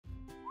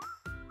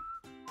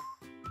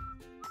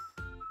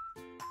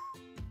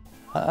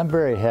I'm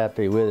very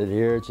happy with it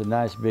here. It's a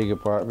nice big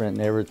apartment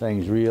and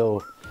everything's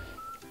real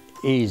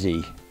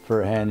easy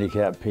for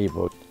handicapped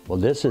people. Well,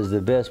 this is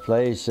the best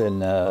place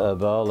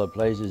of all the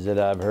places that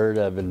I've heard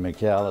of in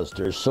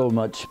McAlester. So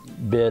much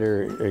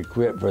better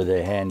equipped for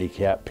the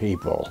handicapped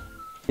people.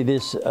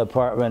 This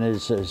apartment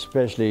is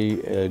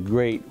especially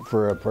great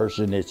for a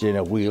person that's in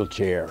a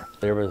wheelchair.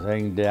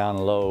 Everything down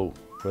low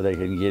where they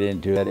can get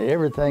into it.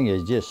 Everything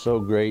is just so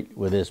great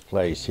with this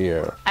place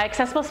here.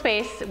 Accessible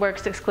Space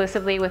works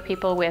exclusively with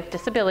people with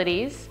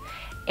disabilities,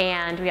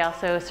 and we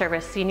also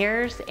service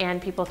seniors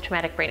and people with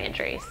traumatic brain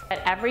injuries.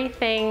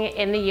 Everything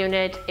in the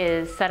unit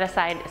is set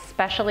aside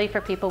especially for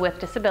people with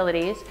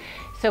disabilities.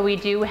 So we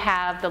do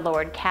have the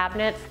lowered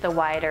cabinets, the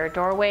wider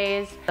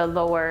doorways, the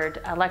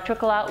lowered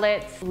electrical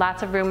outlets,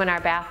 lots of room in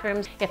our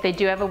bathrooms. If they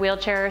do have a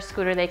wheelchair or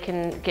scooter, they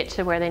can get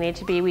to where they need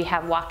to be. We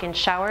have walk-in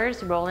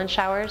showers, roll-in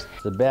showers.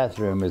 The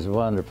bathroom is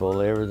wonderful.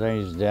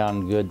 Everything's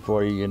down good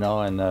for you, you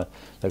know, and the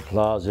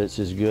closets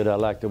is good. I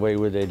like the way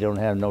where they don't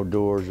have no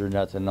doors or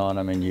nothing on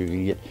them, and you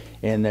can get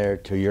in there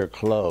to your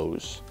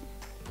clothes.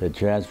 The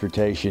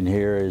transportation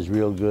here is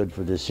real good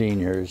for the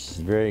seniors. It's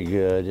very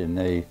good, and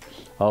they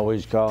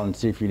always call and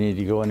see if you need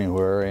to go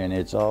anywhere, and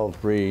it's all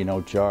free, no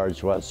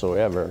charge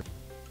whatsoever.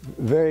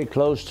 Very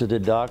close to the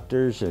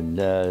doctors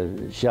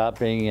and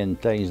shopping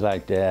and things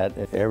like that.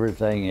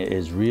 Everything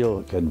is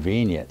real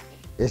convenient.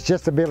 It's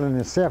just the building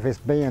itself. It's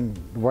being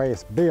the way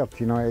it's built,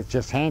 you know, it's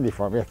just handy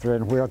for them. If they're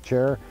in a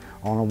wheelchair,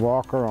 on a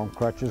walker, on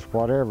crutches,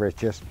 whatever,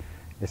 it's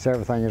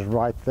everything is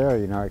right there,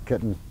 you know. It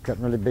couldn't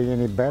really be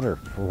any better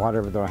for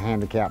whatever their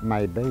handicap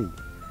may be.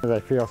 They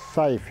feel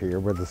safe here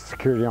with the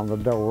security on the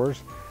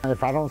doors.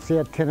 If I don't see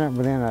a tenant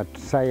within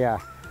say a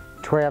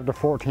 12 to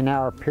 14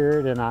 hour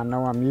period and I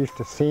know I'm used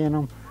to seeing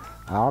them,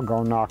 I'll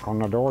go knock on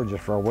the door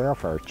just for a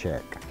welfare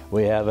check.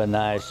 We have a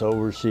nice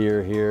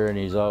overseer here, and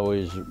he's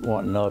always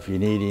wanting to know if you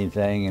need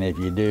anything, and if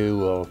you do,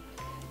 well,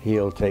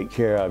 he'll take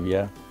care of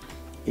you.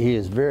 He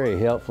is very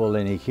helpful,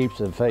 and he keeps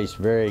the place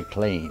very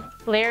clean.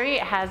 Larry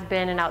has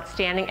been an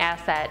outstanding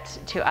asset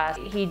to us.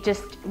 He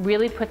just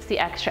really puts the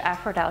extra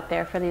effort out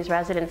there for these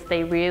residents.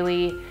 They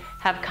really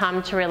have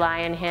come to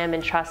rely on him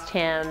and trust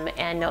him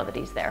and know that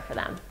he's there for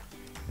them.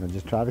 We'll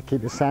just try to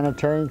keep it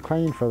sanitary and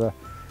clean for the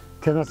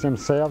tenants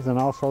themselves and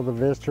also the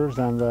visitors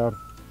and the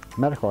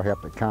medical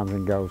help that comes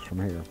and goes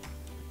from here.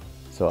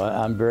 So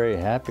I'm very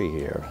happy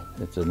here.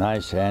 It's a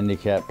nice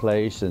handicapped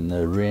place, and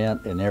the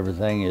rent and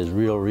everything is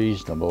real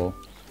reasonable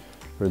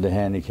for the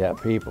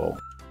handicapped people.